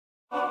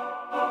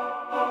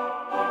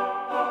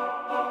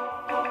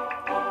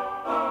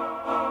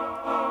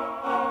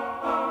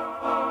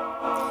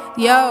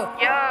Yo.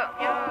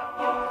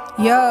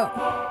 Yo.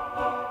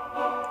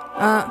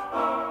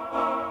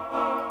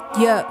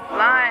 Yeah.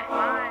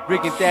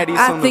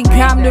 I think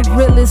I'm the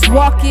realest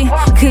walking,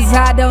 cause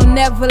I don't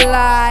never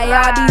lie.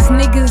 All these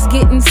niggas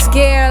getting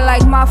scared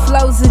like my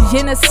flow's a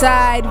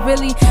genocide.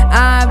 Really,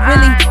 I'm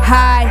really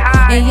high,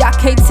 and y'all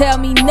can't tell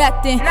me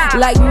nothing.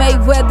 Like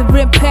Mayweather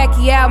and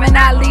Pacquiao, and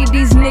I leave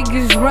these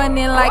niggas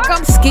running like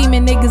I'm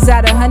scheming niggas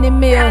out 100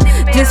 mil.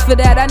 Just for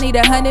that I need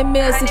 100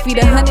 mils to feed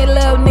 100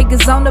 little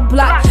niggas on the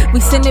block. We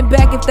send it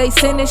back if they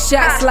sending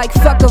shots. Like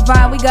fuck a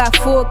vine, we got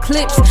 4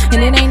 clips,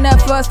 and it ain't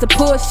enough for us to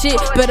pull shit.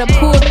 Better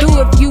pull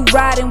through if you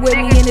riding with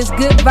me, and it's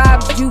good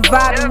vibes, you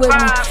vibing with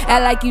me.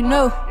 Act like you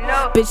know,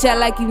 bitch, act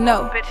like you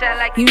know.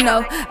 You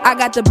know, I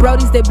got the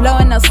brodies, they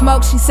blowing up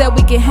smoke. She said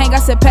we can hang, I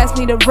said pass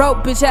me the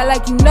rope. Bitch, act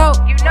like you know,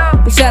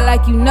 bitch, act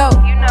like you know.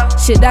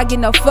 Shit, I get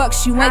no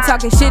fucks, you ain't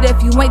talking shit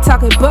if you ain't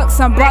talking bucks.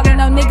 I'm ballin'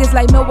 on niggas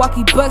like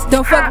Milwaukee Bucks.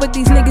 Don't fuck with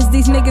these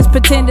niggas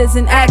pretenders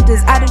and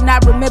actors. I do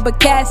not remember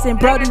casting,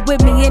 brody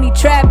with me and he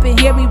trapping.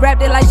 Hear me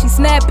rap it like she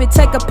snapping,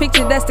 take a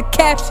picture, that's the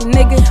caption,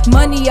 nigga.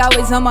 Money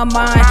always on my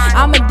mind,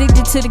 I'm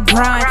addicted to the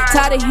grind.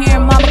 Tired of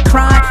hearing mama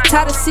crying,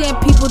 tired of seeing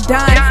people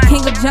dying.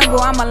 King of jungle,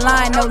 I'm a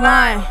lion, no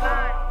line.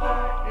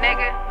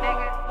 Nigga,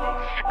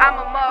 I'm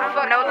a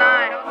motherfucker, no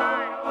line.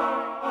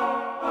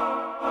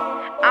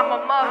 I'm a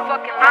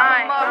motherfucking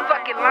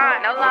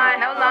line, no line,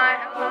 no line.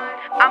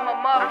 I'm a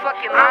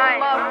motherfucking line,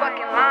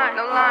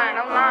 no line,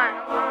 no line.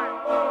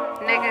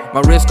 Nigga.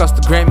 My wrist cost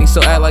a Grammy,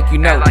 so act like you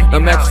know. No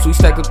mattress, we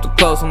stack up the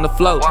clothes on the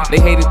floor. They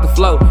hated the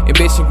flow,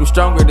 ambition grew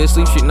stronger. This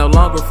sleep shit no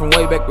longer from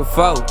way back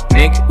before.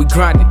 Nigga, we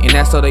grinded, and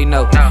that's all they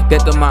know.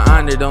 Death of my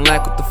honor, don't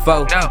lack with the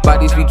foe.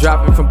 Bodies be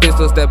dropping from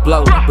pistols that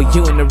blow, but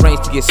you in the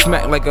range to get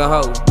smacked like a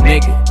hoe.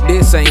 Nigga,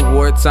 this ain't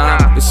wartime,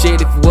 but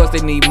shit, if it was,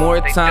 they need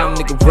more time.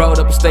 Nigga wrote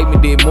up a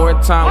statement, did more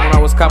time when I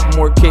was copping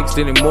more kicks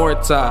than in more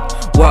time.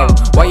 Whoa,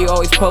 why you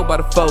always po by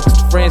the folks?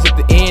 The friends at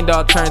the end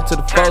all turn to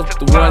the foes, but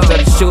the ones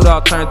that shoot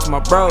all turn to my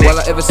bros. Will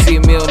I ever see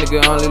a meal,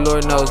 nigga? Only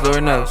Lord knows,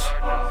 Lord knows.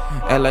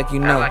 Act like you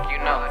know.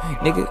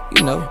 Nigga,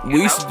 you know,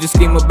 we used to just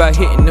scheme about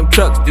hitting them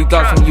trucks. You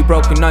thought when you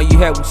broke and all you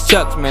had was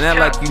chucks. Man, act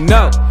like you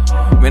know.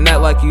 Man,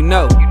 act like you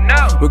know.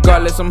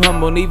 Regardless, I'm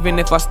humble, and even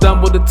if I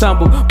stumble to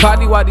tumble.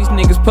 Probably why these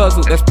niggas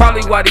puzzled. That's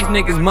probably why these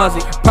niggas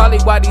muzzled. Probably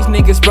why these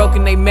niggas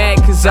broken, they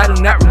mad. Cause I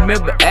do not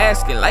remember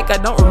asking. Like I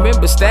don't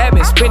remember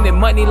stabbing. Spending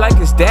money like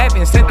it's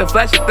dabbing. Sent the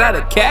flash without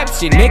a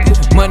caption,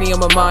 nigga. Money on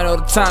my mind all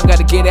the time.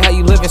 Gotta get it how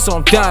you living, so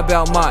I'm dying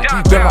about mine.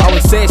 Grandma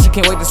always said she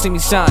can't wait to see me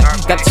shine.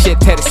 Got the shit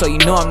tatted, so you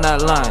know I'm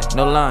not lying.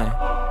 No lying.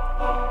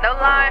 No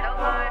line,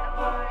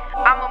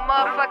 I'm a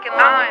motherfucking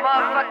line,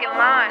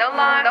 no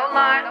line, no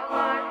line.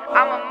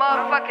 I'm a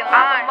motherfucking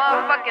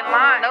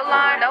line, no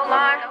line, no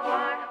line.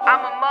 I'm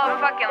a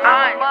motherfucking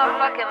line,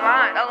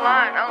 no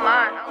line, no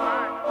line.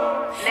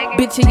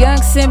 Bitch, a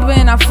young Simba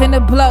and I'm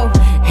finna blow.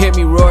 Hit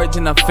me roar,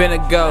 then I'm finna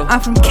go. I'm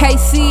from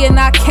KC and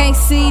I can't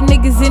see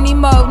niggas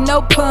anymore,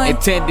 no pun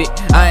intended.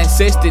 I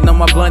insisted on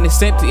my blunt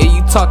is empty, and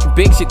you talking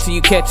big shit till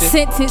you catch it.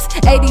 Sentence,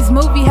 80s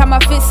movie, how my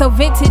fit so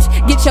vintage.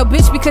 Get your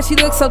bitch because she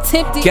looks so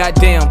tempted.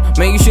 Goddamn,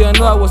 man, you should've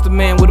knew I was the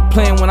man with a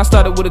plan when I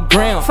started with a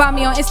gram. Find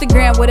me on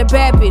Instagram with a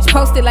bad bitch,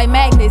 posted like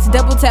magnets.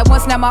 Double tap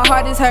once, now my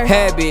heart is hurt.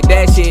 Habit,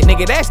 that shit,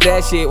 nigga, that's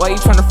that shit. Why you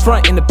tryna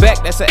front in the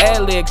back? That's an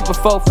ad lib. Keep a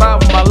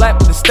 4-5 on my lap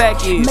with the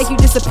stack is. Make you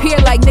disappear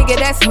like nigga,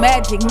 that's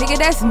magic. Nigga,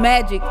 that's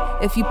magic.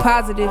 If you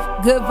positive,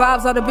 good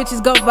vibes, all the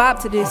bitches gon' vibe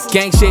to this.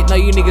 Gang shit, no,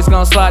 you niggas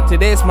gon' slide to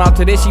this. Mouth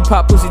to this, she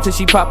pop pussy till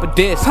she pop a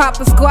diss. Pop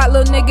a squat,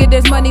 little nigga,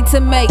 there's money to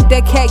make.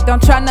 That cake,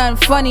 don't try nothing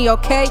funny,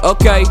 okay?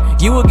 Okay,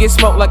 you will get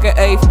smoked like an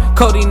eighth.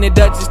 Cody and the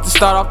Duchess to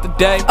start off the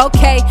day.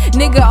 Okay,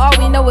 nigga, all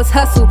we know is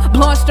hustle.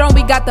 Blowing strong,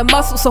 we got the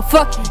muscle, so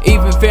fuck you.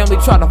 Even family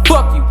try to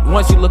fuck you,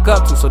 once you look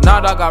up to. So now,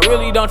 dog, I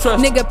really don't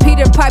trust nigga,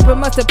 Peter Piper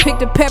must have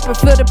picked a pepper.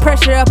 Feel the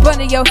pressure up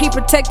under your heat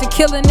protector.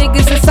 Killing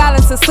niggas in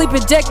silence, a sleep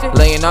injector.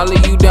 Laying all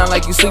of you down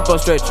like you sleep on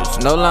stretchers.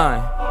 No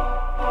line.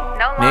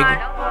 No line.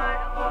 Nigga.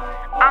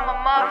 I'm a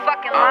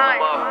motherfucking line.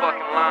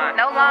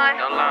 No line.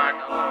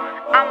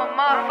 I'm a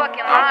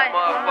motherfucking line.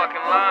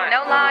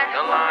 No line.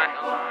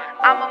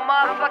 I'm a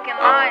motherfucking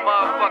line.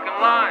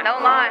 No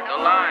line.